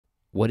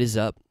What is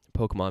up,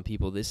 Pokemon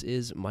people? This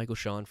is Michael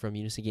Sean from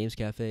Unison Games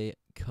Cafe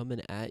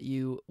coming at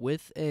you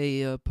with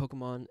a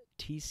Pokemon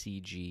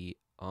TCG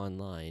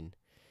online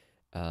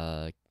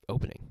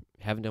opening.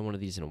 Haven't done one of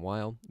these in a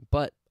while,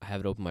 but I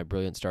haven't opened my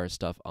Brilliant Stars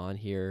stuff on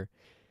here.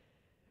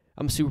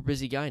 I'm a super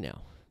busy guy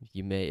now.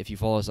 If you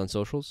follow us on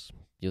socials,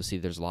 you'll see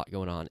there's a lot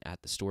going on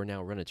at the store now.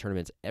 We're running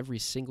tournaments every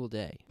single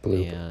day,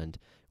 and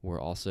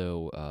we're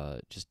also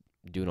just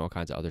doing all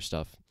kinds of other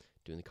stuff,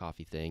 doing the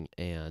coffee thing,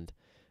 and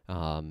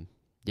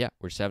yeah,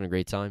 we're just having a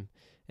great time.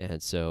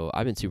 And so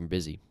I've been super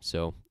busy.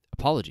 So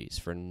apologies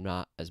for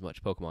not as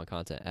much Pokemon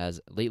content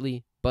as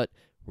lately, but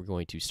we're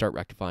going to start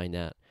rectifying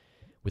that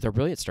with our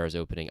Brilliant Stars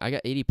opening. I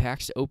got 80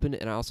 packs to open,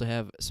 and I also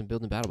have some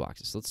build and battle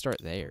boxes. So let's start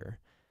there.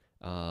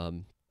 I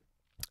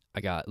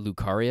got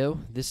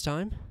Lucario this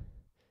time.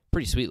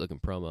 Pretty sweet looking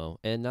promo,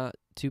 and not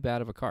too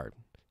bad of a card.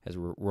 Has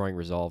Roaring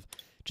Resolve,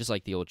 just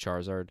like the old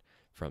Charizard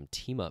from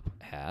Team Up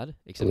had,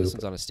 except this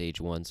one's on a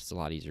stage 1, so it's a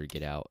lot easier to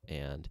get out,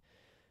 and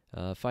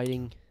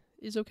fighting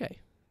is okay.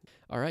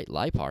 All right,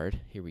 Lipard,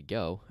 here we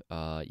go.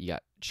 You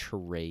got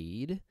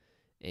Trade,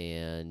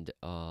 and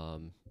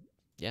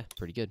yeah,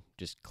 pretty good.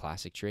 Just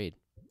classic Trade.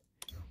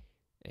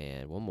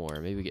 And one more.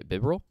 Maybe we get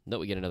Bibarel? No,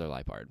 we get another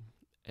Lipard.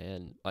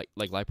 And like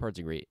Lipard's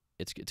a great,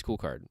 it's a cool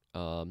card.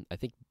 I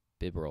think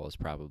Bibarel is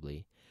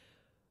probably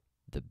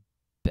the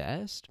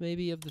best,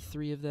 maybe, of the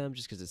three of them,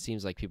 just because it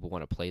seems like people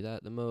want to play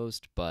that the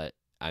most, but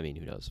I mean,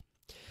 who knows?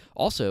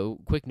 Also,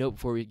 quick note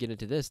before we get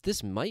into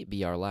this might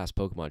be our last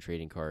Pokemon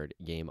trading card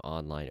game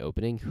online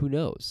opening. Who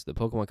knows? The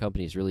Pokemon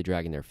Company is really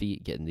dragging their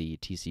feet getting the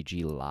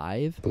TCG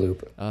Live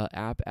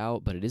app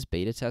out, but it is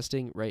beta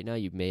testing right now.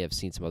 You may have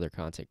seen some other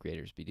content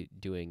creators be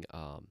doing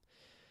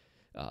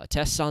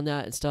tests on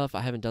that and stuff.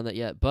 I haven't done that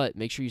yet, but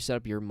make sure you set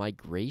up your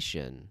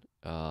migration.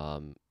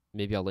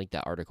 Maybe I'll link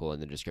that article in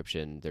the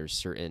description. There's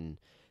certain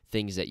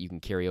things that you can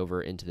carry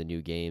over into the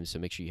new game, so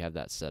make sure you have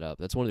that set up.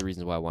 That's one of the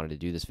reasons why I wanted to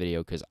do this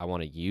video, because I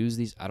want to use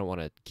these. I don't want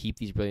to keep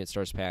these Brilliant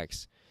Stars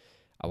packs.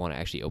 I want to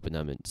actually open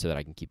them so that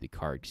I can keep the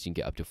card, because you can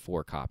get up to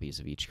 4 copies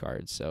of each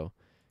card. So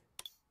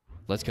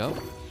let's go.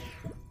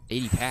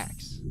 80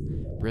 packs.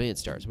 Brilliant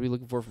Stars. What are you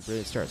looking for from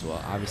Brilliant Stars?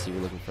 Well, obviously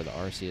we're looking for the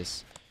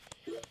Arceus.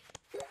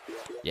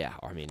 Yeah,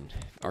 I mean,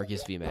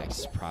 Arceus VMAX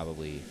is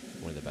probably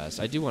one of the best.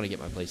 I do want to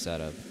get my playset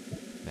of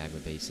Magma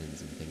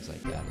Basins and things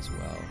like that as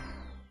well.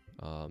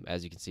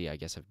 As you can see, I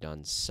guess I've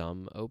done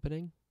some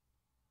opening.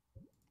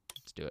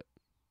 Let's do it.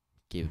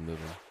 Keep it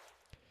moving.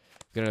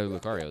 Got another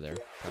Lucario there.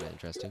 Kind of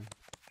interesting.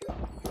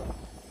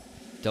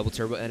 Double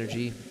Turbo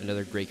Energy,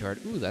 another great card.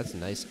 Ooh, that's a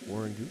nice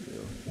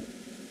Oranguru.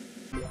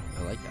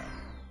 I like that.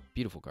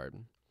 Beautiful card.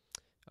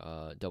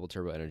 Double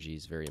Turbo Energy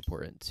is very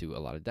important to a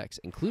lot of decks,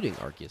 including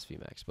Arceus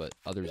VMAX, but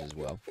others as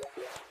well.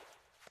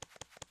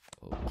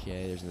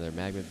 Okay, there's another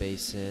Magma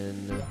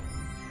Basin.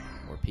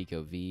 More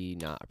Pico V,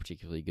 not a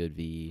particularly good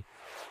V.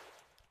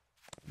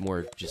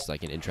 More just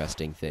like an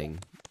interesting thing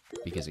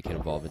because it can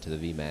evolve into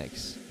the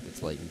VMAX.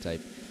 It's lightning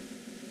type.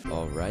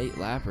 Alright,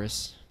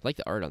 Lapras. Like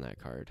the art on that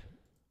card.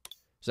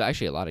 There's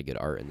actually a lot of good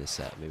art in this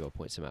set. Maybe I'll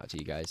point some out to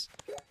you guys.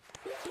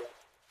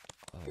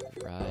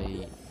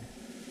 Alright.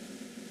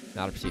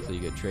 Not a particularly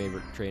good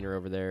trainer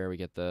over there. We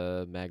get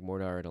the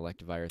Magmortar and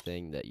Electivire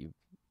thing that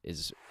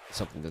is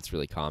something that's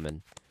really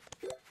common.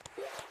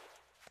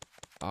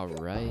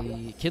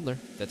 Alright. Kindler.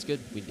 That's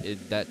good.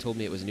 That told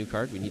me it was a new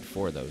card. We need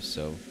 4 of those,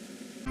 so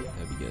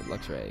that'd be good.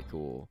 Luxray,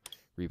 cool.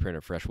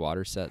 Reprint Fresh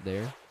Water set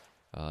there.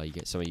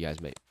 Some of you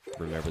guys may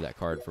remember that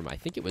card from, I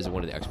think it was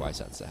one of the XY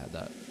sets that had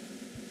that.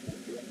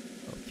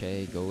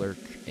 Okay, Golurk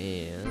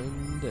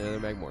and another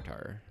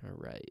Magmortar.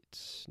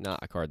 Alright. Not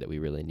a card that we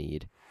really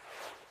need,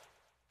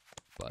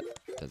 but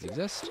it does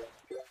exist.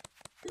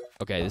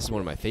 Okay, this is one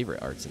of my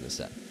favorite arts in this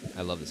set.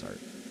 I love this art.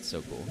 It's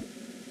so cool.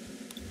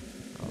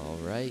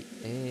 Alright,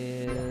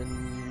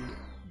 and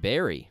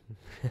Barry.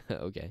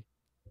 Okay.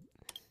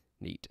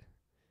 Neat.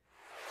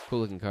 Cool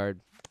looking card.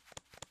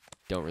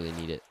 Don't really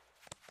need it.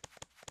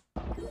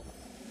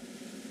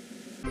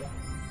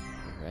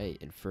 Alright,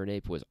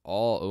 Infernape was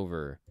all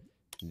over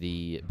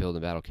the build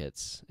and battle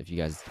kits. If you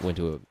guys went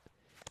to a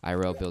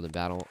IRL build and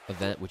battle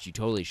event, which you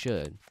totally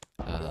should,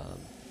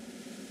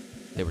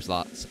 there was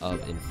lots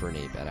of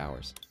Infernape at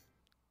ours.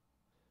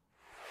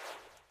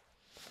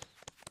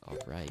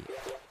 Alright.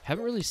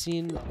 Haven't really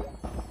seen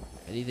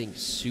anything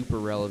super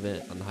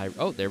relevant on the high...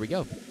 Oh, there we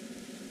go.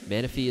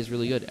 Manaphy is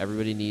really good.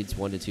 Everybody needs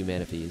 1 to 2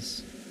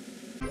 Manaphys.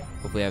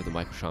 Hopefully I have the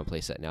Michael Sean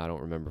playset now. I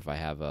don't remember if I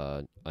have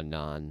a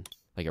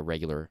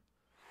regular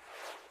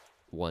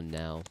one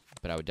now.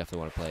 But I would definitely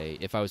want to play...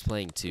 If I was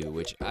playing 2,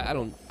 which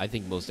I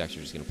think most decks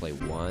are just going to play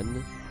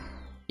 1,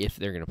 if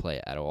they're going to play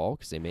it at all,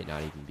 because they may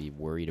not even be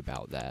worried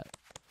about that.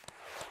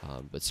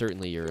 But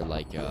certainly your,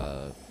 like,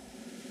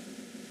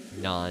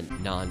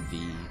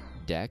 non-V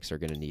decks are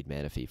going to need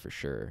Manaphy for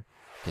sure,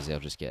 because they'll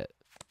just get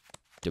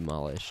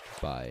demolished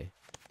by,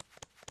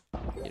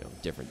 you know,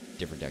 different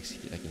decks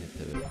that can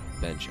hit the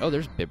bench. Oh,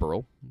 there's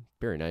Bibarel.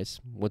 Very nice.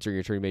 Once during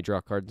your turn, you may draw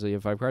a card until you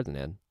have 5 cards in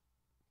hand.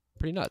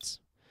 Pretty nuts.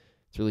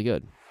 It's really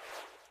good.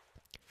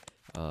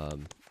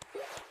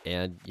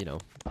 And, you know,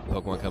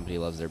 Pokemon Company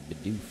loves their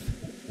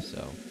Bidoof,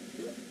 so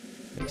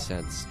makes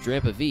sense.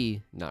 Drampa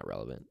V, not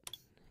relevant.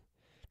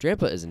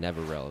 Drampa is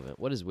never relevant.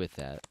 What is with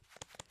that?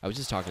 I was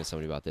just talking to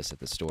somebody about this at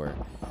the store.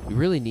 We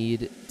really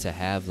need to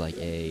have like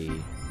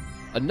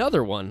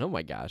another one. Oh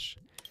my gosh.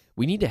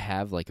 We need to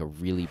have like a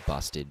really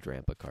busted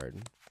Drampa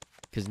card.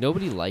 Because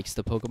nobody likes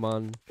the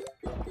Pokemon.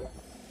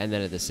 And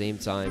then at the same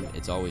time,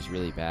 it's always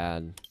really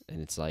bad.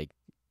 And it's like,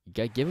 you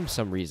gotta give them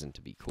some reason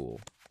to be cool.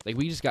 Like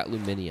we just got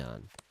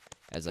Luminion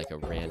as like a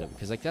random,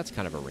 because like that's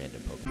kind of a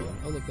random Pokemon.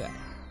 Oh, look at that.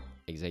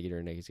 Executor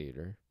and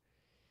Executor.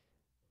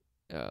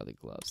 Oh, the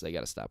gloves. They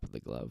gotta stop with the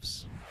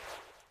gloves.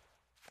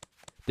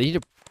 They need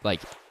to,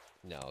 like,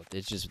 no,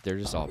 they're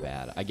just all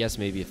bad. I guess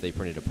maybe if they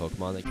printed a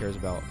Pokemon that cares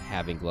about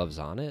having gloves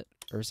on it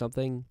or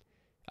something.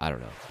 I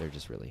don't know. They're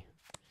just really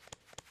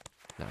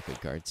not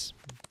good cards.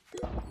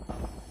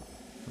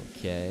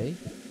 Okay.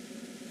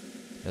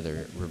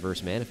 Another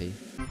reverse Manaphy.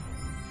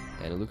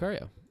 And a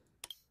Lucario.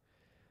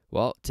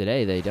 Well,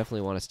 today they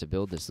definitely want us to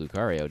build this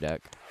Lucario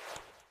deck.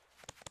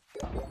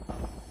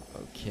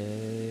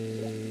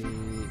 Okay.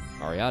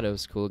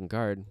 Ariados, cool looking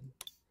card.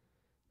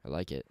 I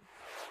like it.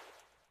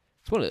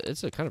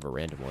 It's a kind of a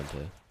random one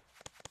to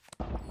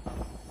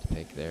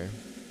pick there.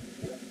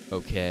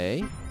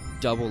 Okay.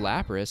 Double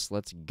Lapras,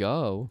 let's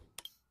go.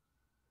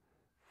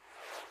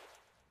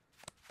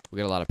 We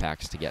got a lot of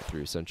packs to get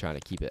through, so I'm trying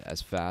to keep it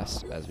as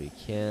fast as we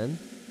can.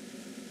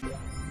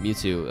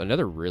 Mewtwo,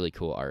 another really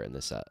cool art in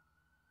this set.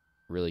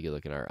 Really good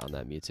looking art on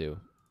that Mewtwo.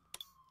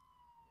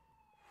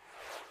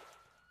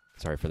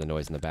 Sorry for the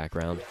noise in the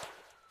background.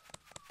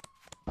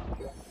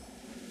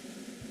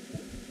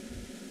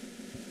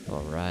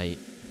 All right.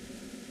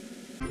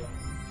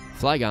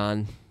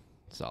 Flygon,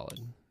 solid.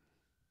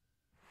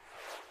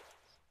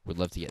 Would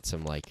love to get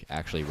some like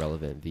actually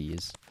relevant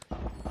Vs.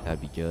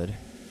 That'd be good.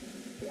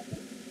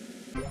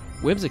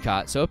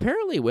 Whimsicott. So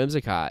apparently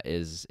Whimsicott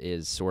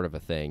is sort of a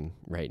thing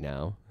right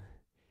now.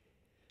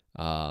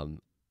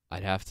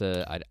 I'd have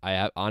to.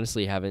 I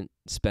honestly haven't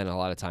spent a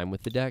lot of time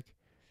with the deck,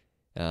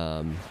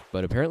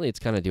 but apparently it's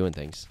kind of doing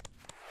things.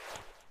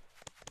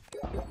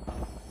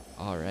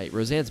 All right,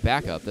 Roseanne's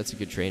backup. That's a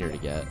good trainer to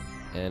get,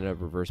 and a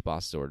reverse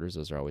boss's orders.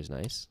 Those are always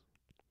nice.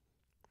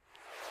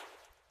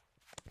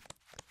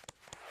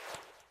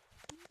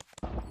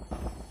 All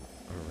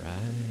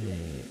right.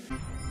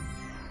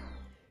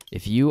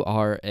 If you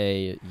are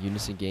a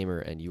Unison gamer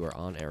and you are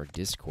on our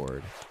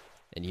Discord,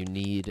 and you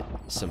need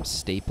some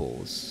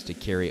staples to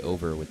carry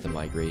over with the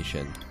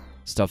migration,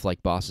 stuff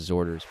like boss's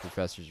orders,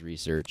 professor's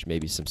research,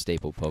 maybe some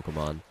staple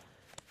Pokemon,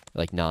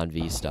 like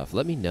non-V stuff,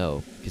 let me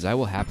know, because I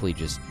will happily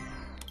just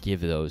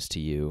give those to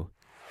you,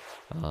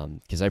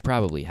 because I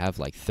probably have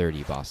like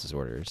 30 boss's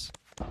orders.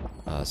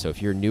 So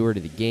if you're newer to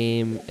the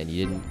game and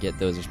you didn't get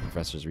those as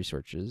professor's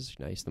researches,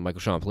 nice. The Michael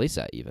Shawn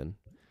playset even.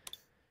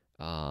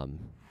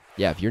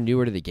 Yeah, if you're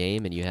newer to the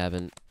game and you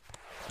haven't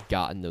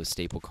gotten those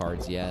staple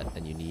cards yet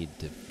and you need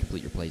to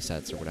complete your play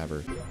sets or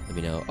whatever, let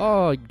me know.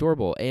 Oh,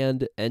 adorable.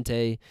 And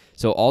Entei.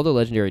 So all the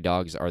legendary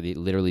dogs are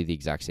literally the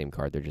exact same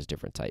card. They're just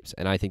different types.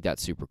 And I think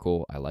that's super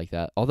cool. I like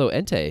that. Although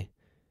Entei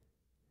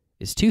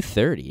is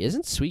 230.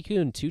 Isn't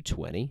Suicune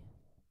 220?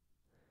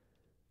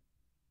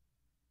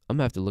 I'm going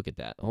to have to look at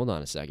that. Hold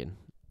on a second.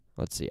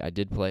 Let's see. I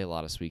did play a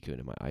lot of Suicune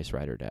in my Ice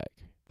Rider deck.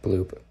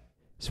 Bloop.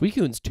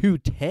 Suicune's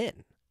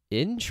 210.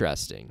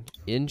 Interesting.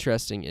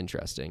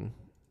 Interesting.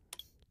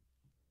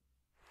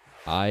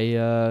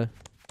 I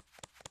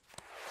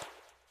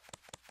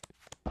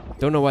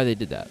don't know why they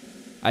did that.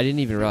 I didn't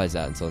even realize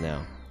that until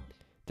now.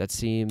 That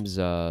seems,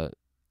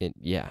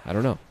 yeah, I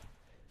don't know.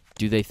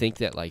 Do they think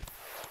that, like,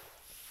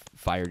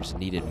 Fire just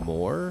needed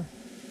more?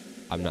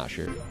 I'm not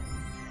sure.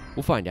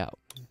 We'll find out.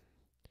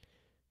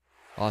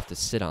 I'll have to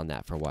sit on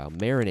that for a while.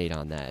 Marinate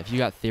on that. If you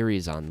got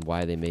theories on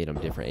why they made them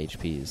different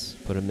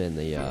HPs, put them in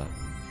the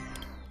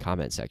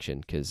comment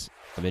section, because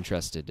I'm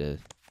interested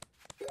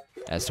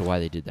as to why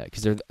they did that.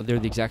 Because they're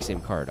the exact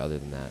same card other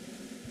than that.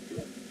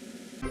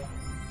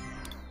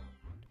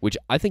 Which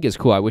I think is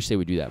cool. I wish they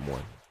would do that more.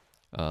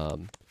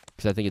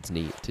 Because I think it's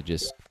neat to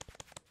just,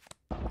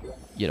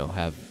 you know,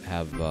 have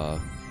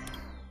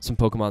some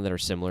Pokemon that are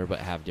similar but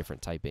have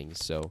different typings.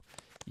 So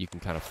you can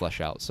kind of flesh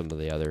out some of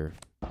the other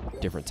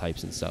different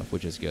types and stuff,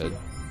 which is good.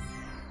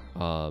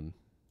 So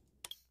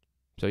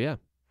yeah,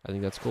 I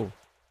think that's cool.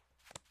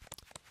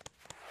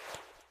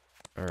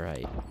 All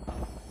right.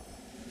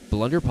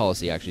 Blunder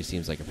Policy actually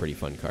seems like a pretty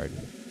fun card.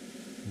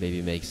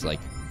 Maybe makes like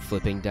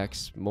flipping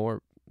decks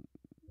more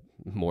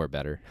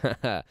better,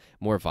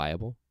 more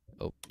viable.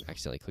 Oh,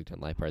 accidentally clicked on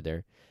Lipard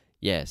there.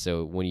 Yeah,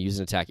 so when you use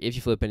an attack, if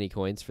you flip any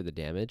coins for the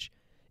damage,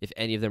 if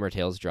any of them are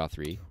tails, draw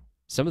 3.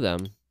 Some of them,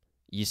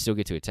 you still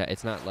get to attack.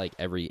 It's not like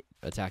every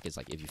attack is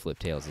like if you flip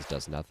tails, this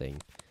does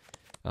nothing.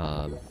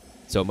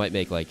 So it might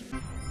make like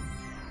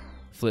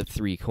flip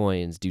 3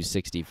 coins, do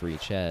 60 for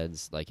each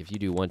heads. Like if you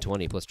do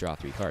 120 plus draw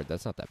 3 cards,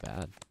 that's not that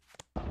bad.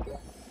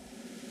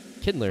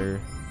 Kindler.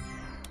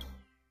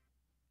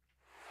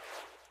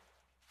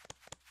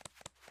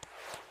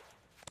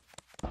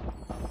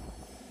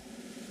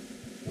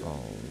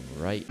 All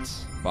right.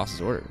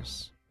 Boss's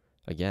orders.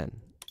 Again.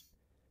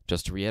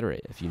 Just to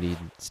reiterate, if you need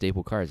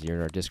staple cards, you're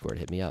in our Discord,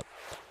 hit me up.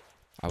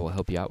 I will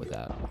help you out with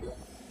that.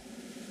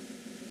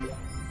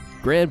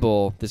 Grand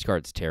Bull. This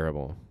card's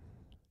terrible.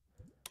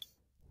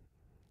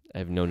 I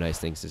have no nice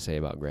things to say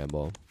about Grand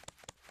Bull.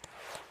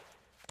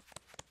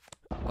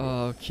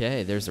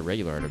 Okay, there's a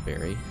regular art of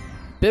Berry.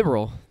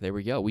 Bibarel. There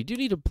we go. We do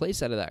need a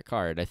playset of that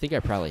card. I think I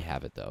probably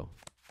have it, though.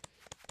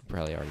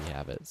 Probably already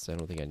have it, so I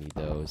don't think I need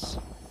those.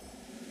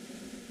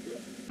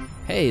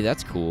 Hey,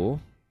 that's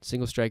cool.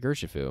 Single Strike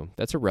Urshifu.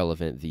 That's a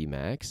relevant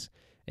VMAX.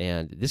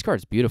 And this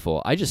card's beautiful.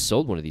 I just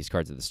sold one of these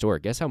cards at the store.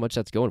 Guess how much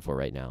that's going for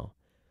right now?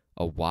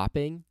 A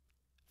whopping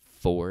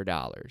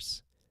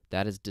 $4.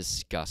 That is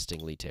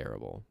disgustingly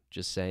terrible.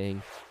 Just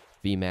saying,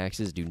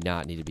 VMAXs do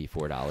not need to be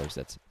 $4.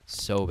 That's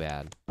so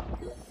bad.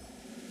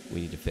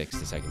 We need to fix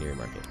the secondary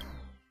market.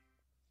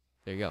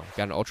 There you go.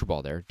 Got an Ultra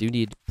Ball there. Do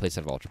need a playset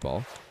of Ultra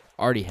Ball.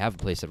 Already have a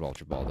playset of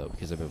Ultra Ball, though,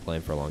 because I've been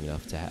playing for long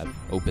enough to have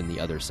opened the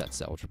other sets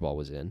that Ultra Ball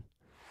was in.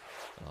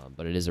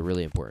 But it is a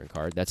really important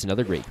card. That's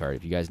another great card.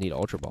 If you guys need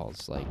Ultra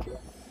Balls, like,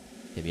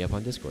 hit me up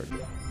on Discord.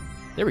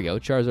 There we go.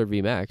 Charizard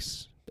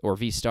VMAX. Or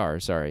V-Star,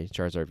 sorry.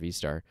 Charizard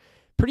V-Star.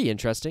 Pretty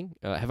interesting.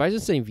 Have I been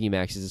saying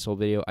VMAXs this whole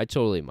video? I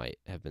totally might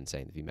have been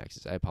saying the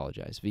VMAXs. I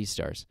apologize.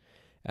 V-Stars.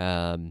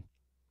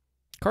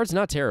 Card's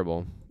not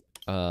terrible.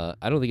 I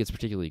don't think it's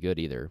particularly good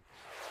either.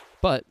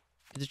 But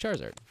it's a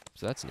Charizard,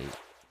 so that's neat.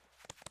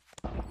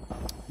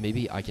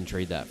 Maybe I can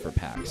trade that for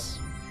packs.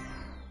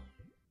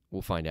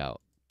 We'll find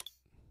out.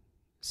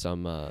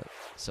 Some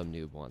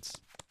noob wants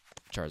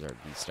Charizard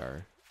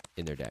V-Star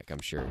in their deck,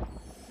 I'm sure.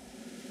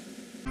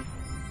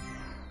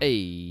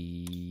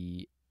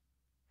 Hey.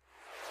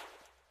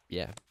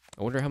 Yeah.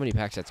 I wonder how many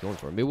packs that's going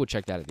for. Maybe we'll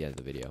check that at the end of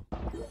the video.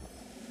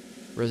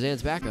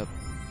 Roseanne's backup.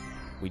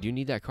 We do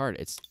need that card.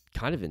 It's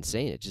kind of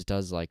insane. It just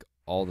does, like,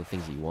 all the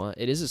things you want.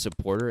 It is a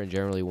supporter, and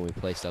generally when we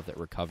play stuff that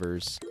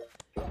recovers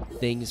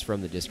things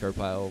from the discard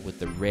pile, with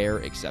the rare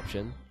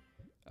exception,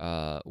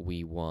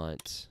 we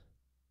want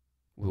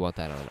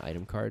that on an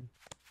item card.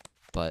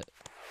 But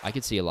I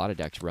could see a lot of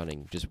decks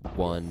running just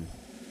one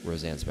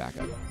Roseanne's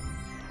backup.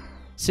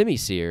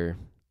 Simisear.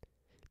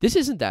 This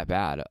isn't that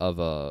bad of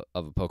a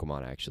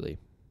Pokemon, actually.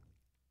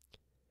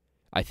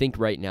 I think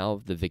right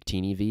now the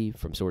Victini V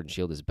from Sword and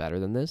Shield is better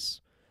than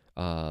this.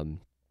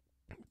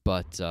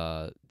 But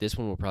this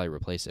one will probably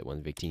replace it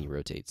when Victini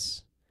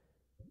rotates.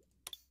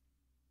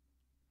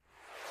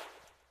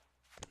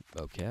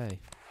 Okay.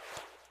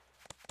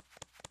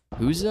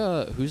 Who's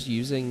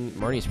using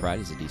Marnie's Pride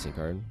is a decent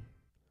card.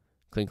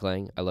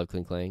 Klinklang. I love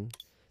Klinklang.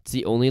 It's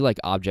the only, like,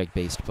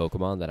 object-based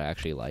Pokemon that I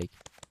actually like.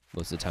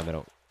 Most of the time I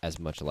don't as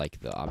much like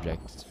the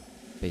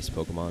object-based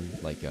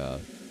Pokemon. Like,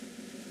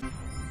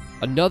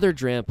 another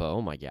Drampa.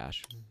 Oh my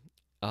gosh.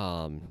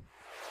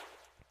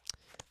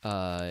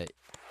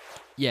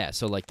 Yeah,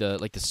 so like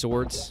the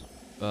swords,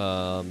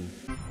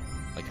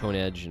 like Hone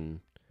Edge and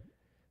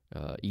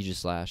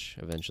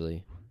Aegislash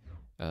eventually.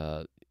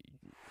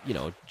 You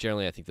know,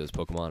 generally I think those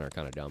Pokemon are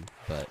kind of dumb,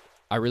 but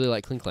I really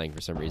like Klinklang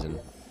for some reason.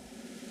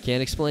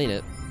 Can't explain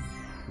it.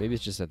 Maybe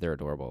it's just that they're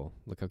adorable.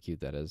 Look how cute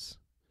that is.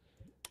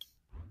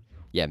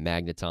 Yeah,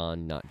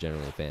 Magneton, not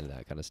generally a fan of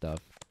that kind of stuff.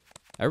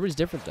 Everybody's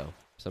different, though.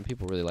 Some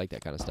people really like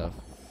that kind of stuff.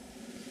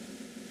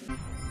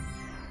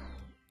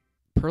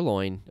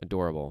 Purloin,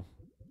 adorable.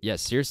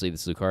 Yes, seriously,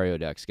 this Lucario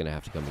deck's going to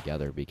have to come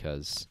together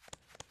because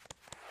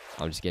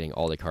I'm just getting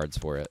all the cards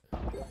for it.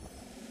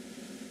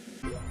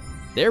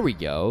 There we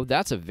go.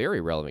 That's a very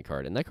relevant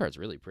card, and that card's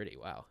really pretty.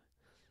 Wow.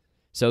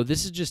 So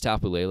this is just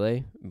Tapu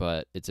Lele,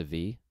 but it's a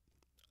V,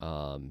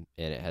 and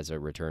it has a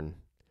return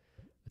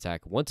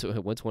attack.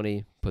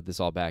 120, put this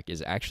all back,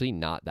 is actually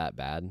not that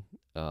bad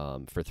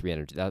for 3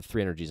 energy. That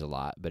 3 energy is a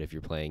lot, but if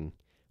you're playing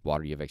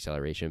Water, you have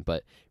acceleration.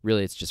 But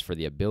really, it's just for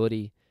the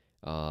ability.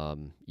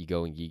 You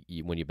go and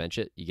when you bench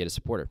it, you get a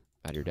supporter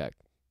out of your deck.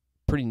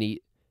 Pretty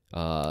neat.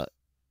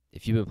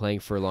 If you've been playing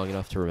for long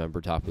enough to remember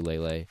Tapu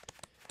Lele,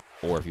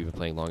 or if you've been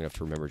playing long enough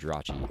to remember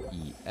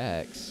Jirachi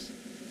EX,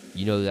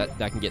 you know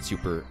that can get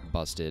super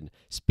busted.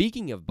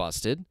 Speaking of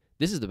busted,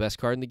 this is the best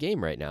card in the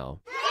game right now.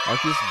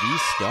 Arceus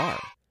V-Star.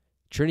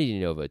 Trinity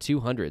Nova,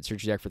 200.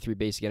 Search your deck for 3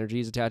 basic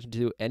energies attached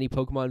to any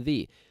Pokemon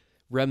V.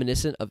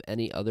 Reminiscent of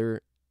any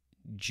other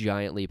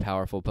giantly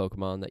powerful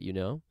Pokemon that you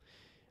know.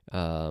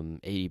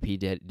 ADP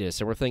did a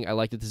similar thing. I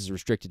like that this is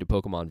restricted to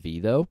Pokemon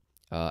V, though.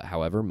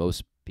 However,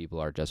 most people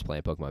are just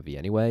playing Pokemon V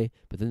anyway.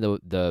 But then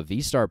the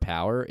V-Star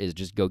power is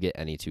just go get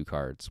any 2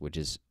 cards, which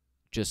is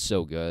just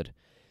so good.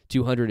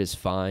 200 is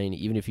fine.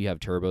 Even if you have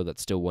Turbo,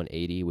 that's still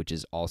 180, which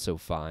is also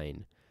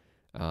fine.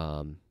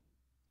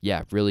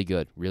 Yeah, really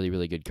good. Really,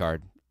 really good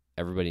card.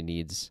 Everybody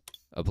needs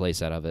a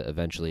playset of it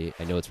eventually.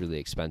 I know it's really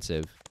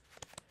expensive.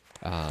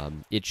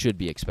 It should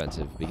be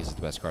expensive because it's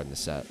the best card in the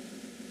set.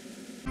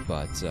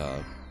 But,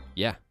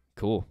 yeah,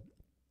 cool.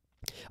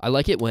 I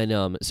like it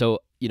when, so,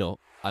 you know,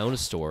 I own a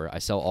store. I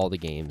sell all the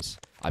games.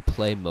 I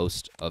play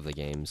most of the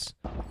games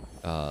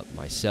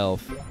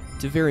myself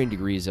to varying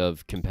degrees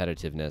of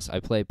competitiveness. I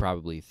play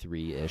probably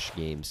 3-ish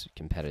games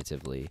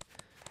competitively,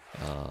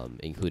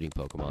 including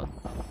Pokemon.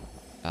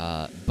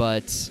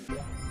 But,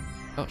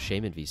 oh,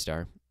 Shaman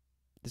V-Star.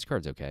 This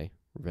card's okay.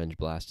 Revenge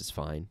Blast is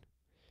fine.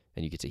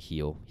 And you get to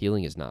heal.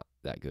 Healing is not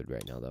that good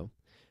right now, though.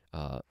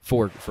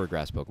 For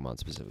grass Pokemon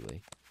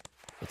specifically.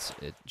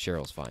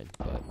 Cheryl's fine,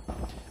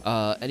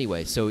 but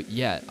anyway, so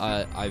yeah,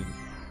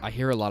 I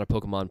hear a lot of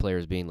Pokemon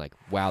players being like,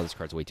 wow, this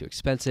card's way too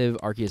expensive.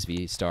 Arceus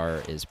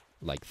V-Star is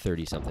like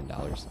 $30-something.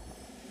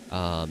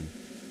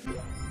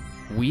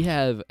 We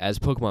have, as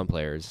Pokemon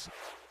players,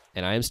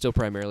 and I am still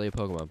primarily a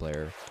Pokemon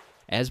player,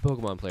 as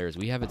Pokemon players,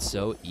 we have it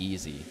so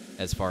easy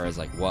as far as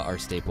like what our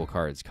staple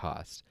cards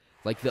cost.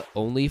 Like the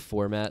only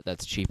format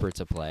that's cheaper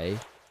to play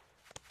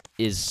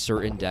is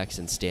certain decks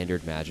in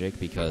Standard Magic,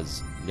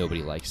 because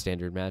nobody likes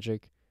Standard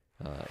Magic,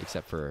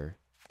 except for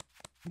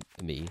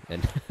me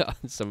and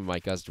some of my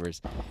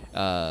customers.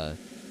 But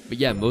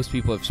yeah, most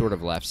people have sort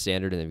of left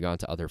Standard and they've gone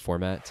to other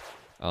formats.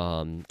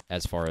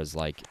 As far as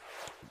like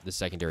the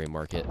secondary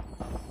market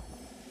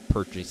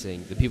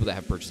purchasing, the people that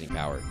have purchasing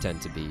power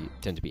tend to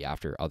be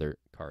after other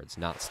cards,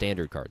 not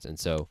Standard cards. And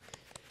so,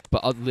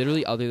 but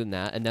literally other than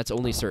that, and that's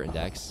only certain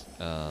decks,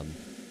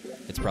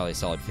 it's probably a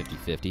solid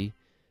 50-50.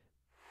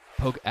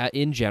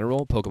 In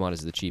general, Pokemon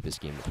is the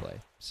cheapest game to play.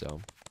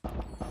 So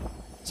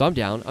I'm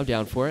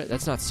down for it.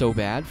 That's not so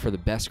bad for the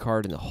best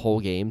card in the whole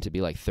game to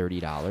be like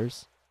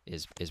 $30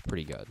 is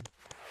pretty good.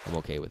 I'm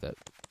okay with it.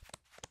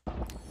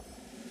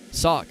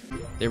 Sock.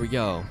 There we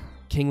go.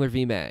 Kingler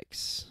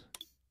VMAX.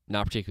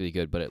 Not particularly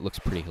good, but it looks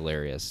pretty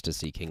hilarious to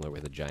see Kingler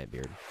with a giant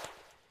beard.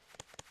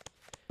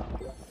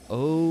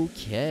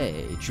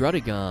 Okay,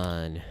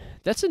 Drudagon.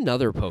 That's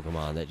another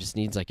Pokemon that just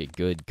needs like a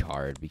good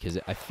card, because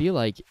I feel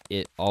like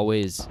it's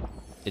always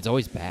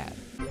bad.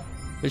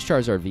 There's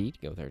Charizard V.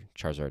 Go there.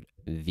 Charizard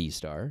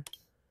V-Star.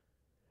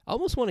 I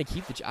almost want to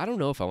keep I don't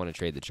know if I want to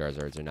trade the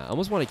Charizards or not. I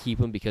almost want to keep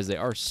them because they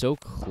are so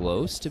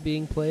close to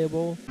being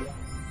playable.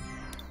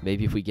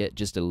 Maybe if we get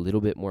just a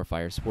little bit more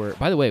Fire Sport.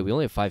 By the way, we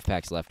only have 5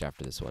 packs left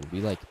after this one.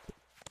 We like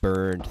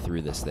burned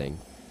through this thing.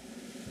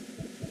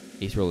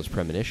 Ace Roller's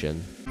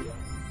Premonition.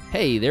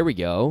 Hey, there we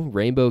go.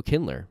 Rainbow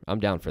Kindler. I'm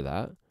down for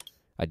that.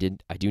 I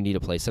do need a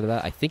playset of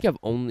that. I think I've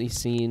only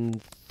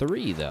seen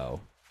 3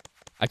 though.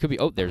 I could be.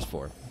 Oh, there's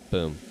 4.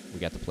 Boom. We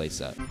got the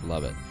playset.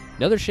 Love it.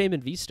 Another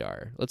Shaman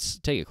V-Star. Let's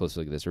take a closer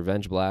look at this.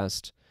 Revenge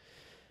Blast.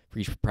 For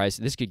each price.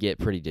 This could get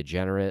pretty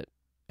degenerate.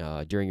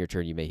 During your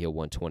turn, you may heal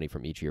 120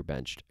 from each of your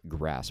benched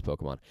grass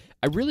Pokemon.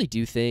 I really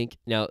do think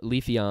now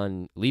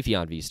Leafeon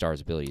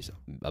V-Star's ability is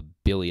a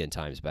billion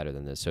times better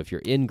than this. So if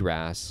you're in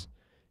grass,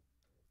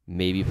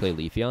 maybe play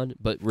Leafeon.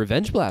 But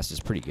Revenge Blast is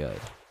pretty good.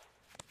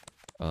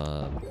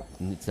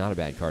 It's not a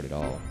bad card at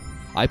all.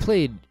 I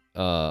played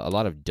a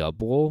lot of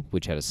Double,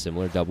 which had a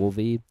similar Double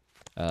V,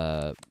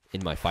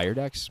 in my fire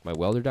decks, my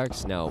welder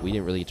decks. Now, we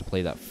didn't really get to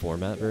play that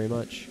format very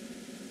much,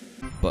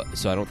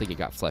 so I don't think it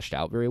got fleshed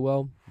out very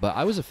well, but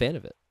I was a fan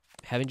of it.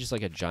 Having just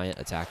like a giant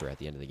attacker at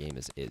the end of the game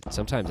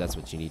sometimes that's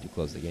what you need to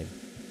close the game.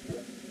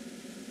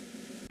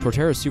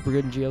 Torterra is super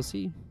good in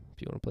GLC,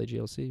 if you want to play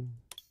GLC.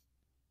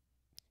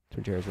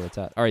 Torterra is where it's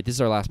at. Alright, this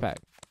is our last pack.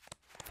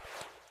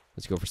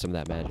 Let's go for some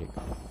of that magic.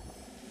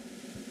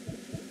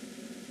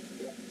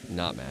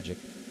 Not magic.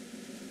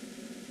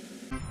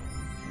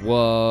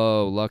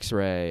 Whoa,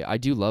 Luxray. I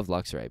do love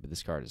Luxray, but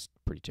this card is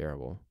pretty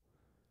terrible.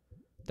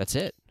 That's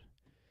it.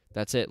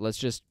 That's it. Let's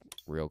just,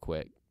 real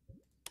quick,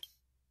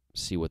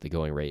 see what the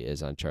going rate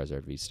is on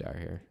Charizard V-Star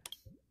here.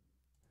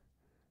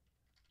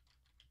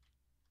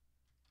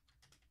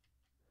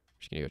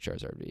 Just going to go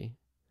Charizard V.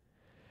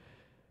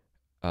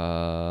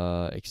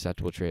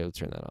 Acceptable trade. Let's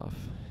turn that off.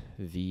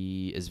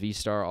 Is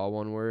V-Star all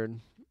one word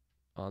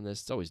on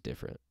this? It's always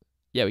different.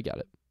 Yeah, we got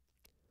it.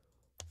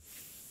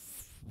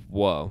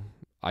 Whoa.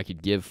 I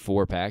could give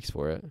 4 packs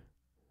for it.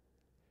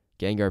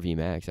 Gengar V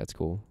Max, that's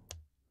cool.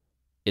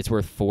 It's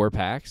worth 4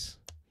 packs?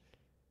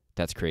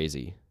 That's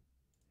crazy.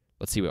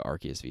 Let's see what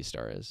Arceus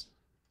V-Star is.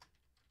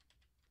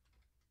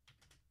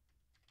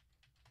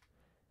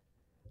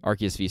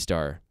 Arceus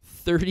V-Star,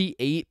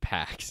 38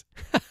 packs.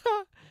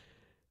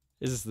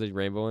 Is this the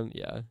rainbow one?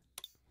 Yeah.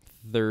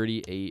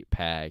 38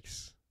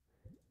 packs.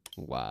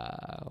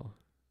 Wow.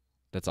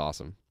 That's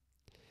awesome.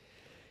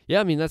 Yeah,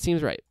 I mean, that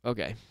seems right.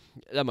 Okay.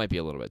 That might be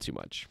a little bit too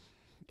much.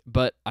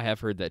 But I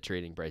have heard that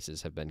trading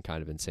prices have been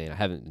kind of insane. I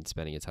haven't been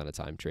spending a ton of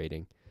time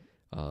trading.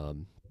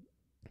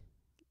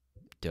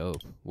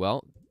 Dope.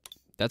 Well,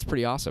 that's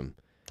pretty awesome.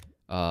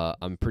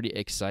 I'm pretty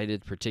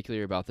excited,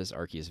 particularly about this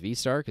Arceus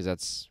V-Star, because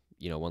that's,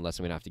 one less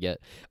I'm going to have to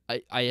get.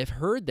 I have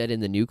heard that in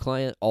the new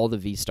client, all the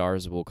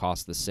V-Stars will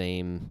cost the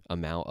same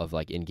amount of,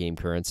 like, in-game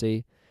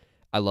currency.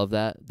 I love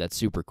that. That's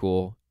super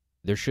cool.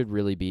 There should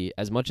really be,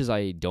 as much as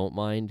I don't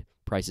mind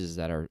prices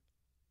that are,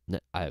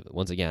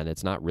 once again,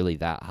 it's not really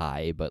that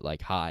high, but,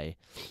 like, high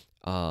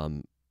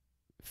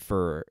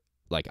for,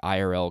 like,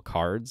 IRL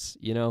cards,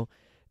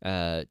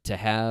 to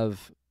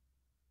have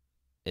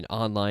an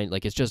online,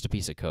 like, it's just a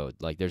piece of code.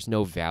 Like, there's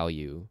no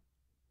value,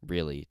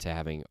 really, to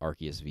having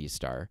Arceus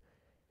V-Star.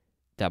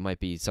 That might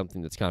be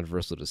something that's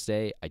controversial to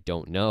say. I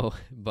don't know.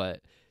 But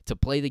to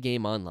play the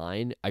game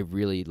online, I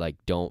really,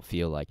 don't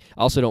feel like...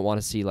 I also don't want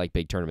to see,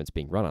 big tournaments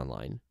being run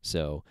online.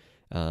 So,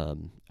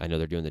 I know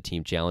they're doing the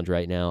team challenge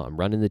right now. I'm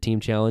running the team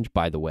challenge.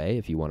 By the way,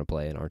 if you want to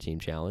play in our team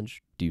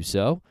challenge, do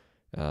so.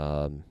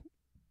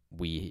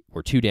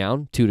 We're 2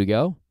 down, 2 to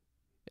go,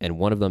 and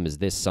one of them is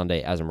this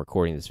Sunday as I'm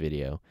recording this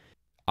video.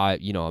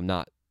 I'm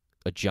not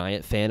a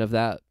giant fan of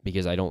that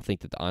because I don't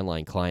think that the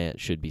online client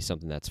should be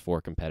something that's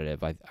for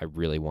competitive. I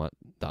really want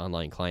the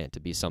online client to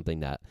be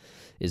something that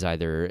is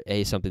either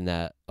A, something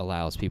that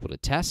allows people to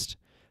test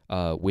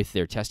with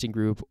their testing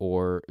group,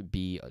 or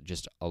B,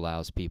 just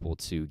allows people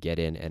to get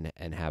in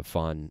and have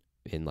fun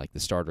in like the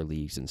starter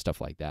leagues and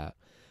stuff like that,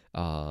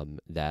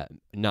 that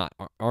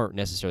aren't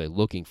necessarily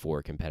looking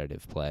for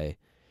competitive play.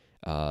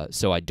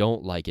 So I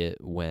don't like it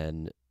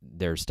when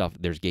there's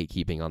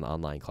gatekeeping on the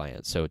online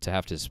client. So to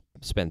have to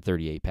spend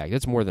 38 packs,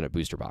 that's more than a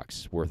booster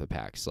box worth of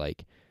packs.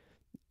 Like,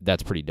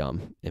 that's pretty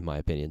dumb in my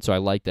opinion. So I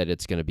like that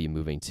it's going to be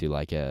moving to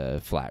like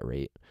a flat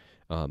rate.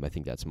 I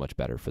think that's much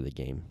better for the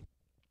game.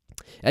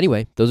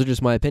 Anyway, those are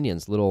just my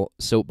opinions. Little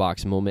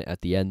soapbox moment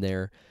at the end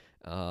there.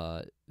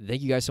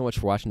 Thank you guys so much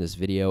for watching this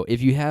video.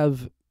 If you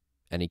have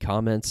any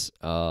comments,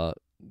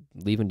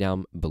 leave them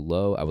down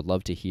below. I would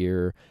love to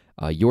hear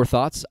your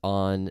thoughts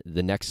on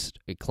the next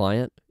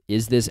client.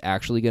 Is this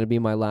actually going to be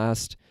my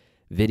last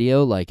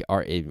video? Like,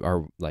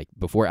 like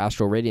before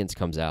Astral Radiance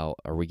comes out,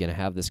 are we going to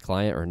have this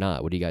client or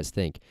not? What do you guys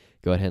think?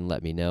 Go ahead and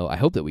let me know. I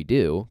hope that we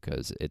do,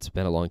 because it's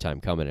been a long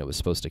time coming. It was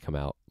supposed to come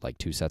out like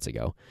 2 sets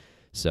ago.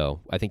 So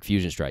I think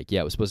Fusion Strike.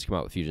 Yeah, it was supposed to come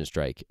out with Fusion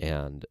Strike,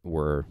 and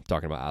we're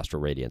talking about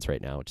Astral Radiance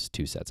right now, which is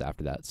 2 sets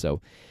after that.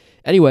 So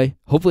anyway,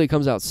 hopefully it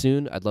comes out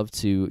soon. I'd love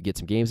to get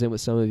some games in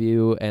with some of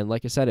you. And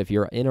like I said, if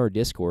you're in our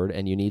Discord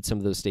and you need some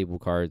of those stable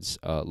cards,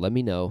 let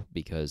me know,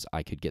 because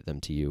I could get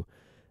them to you.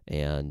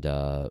 And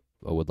I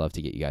would love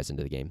to get you guys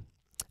into the game.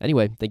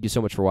 Anyway, thank you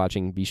so much for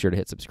watching. Be sure to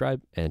hit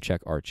subscribe and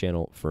check our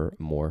channel for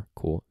more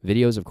cool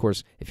videos. Of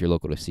course, if you're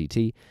local to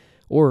CT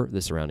or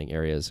the surrounding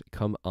areas,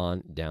 come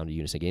on down to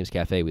Unison Games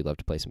Cafe. We'd love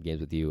to play some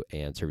games with you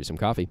and serve you some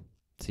coffee.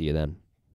 See you then.